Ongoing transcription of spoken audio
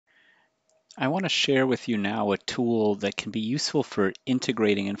I want to share with you now a tool that can be useful for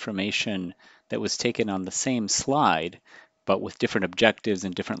integrating information that was taken on the same slide, but with different objectives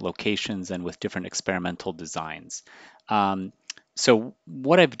and different locations and with different experimental designs. Um, so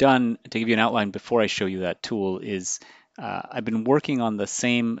what I've done, to give you an outline before I show you that tool, is I've been working on the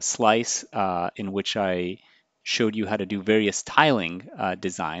same slice in which I showed you how to do various tiling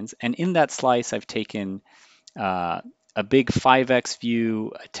designs. And in that slice, I've taken uh, a big 5x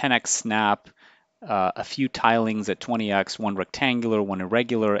view, a 10x snap, a few tilings at 20x, one rectangular, one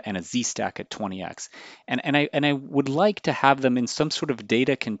irregular, and a z-stack at 20x. And I would like to have them in some sort of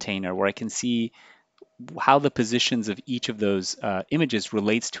data container where I can see how the positions of each of those images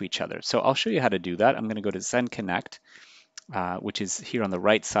relates to each other. So I'll show you how to do that. I'm going to go to Zen Connect, which is here on the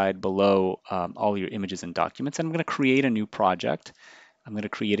right side below all your images and documents. And I'm going to create a new project. I'm going to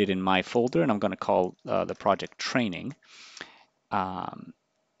create it in my folder, and I'm going to call the project training.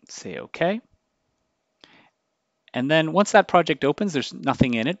 Say OK. And then once that project opens, there's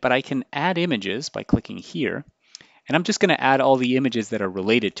nothing in it, but I can add images by clicking here. And I'm just going to add all the images that are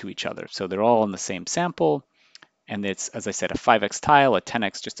related to each other. So they're all in the same sample. And it's, as I said, a 5x tile, a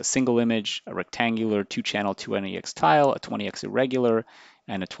 10x just a single image, a rectangular 2-channel 20x tile, a 20x irregular,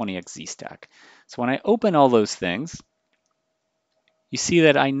 and a 20x z-stack. So when I open all those things, you see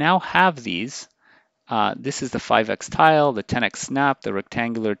that I now have these. This is the 5x tile, the 10x snap, the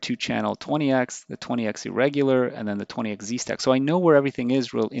rectangular 2-channel 20x, the 20x irregular, and then the 20x z-stack. So I know where everything is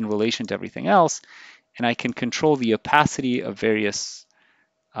in relation to everything else, and I can control the opacity of various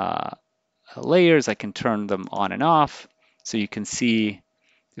uh, layers. I can turn them on and off. So you can see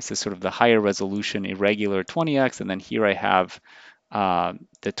this is sort of the higher resolution irregular 20x, and then here I have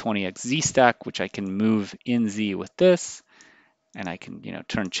the 20x z-stack, which I can move in Z with this. And I can,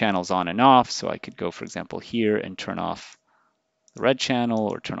 turn channels on and off. So I could go, for example, here and turn off the red channel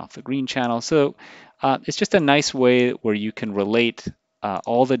or turn off the green channel. So it's just a nice way where you can relate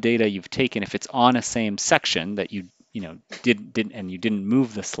all the data you've taken. If it's on a same section that you didn't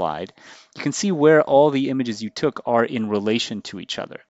move the slide, you can see where all the images you took are in relation to each other.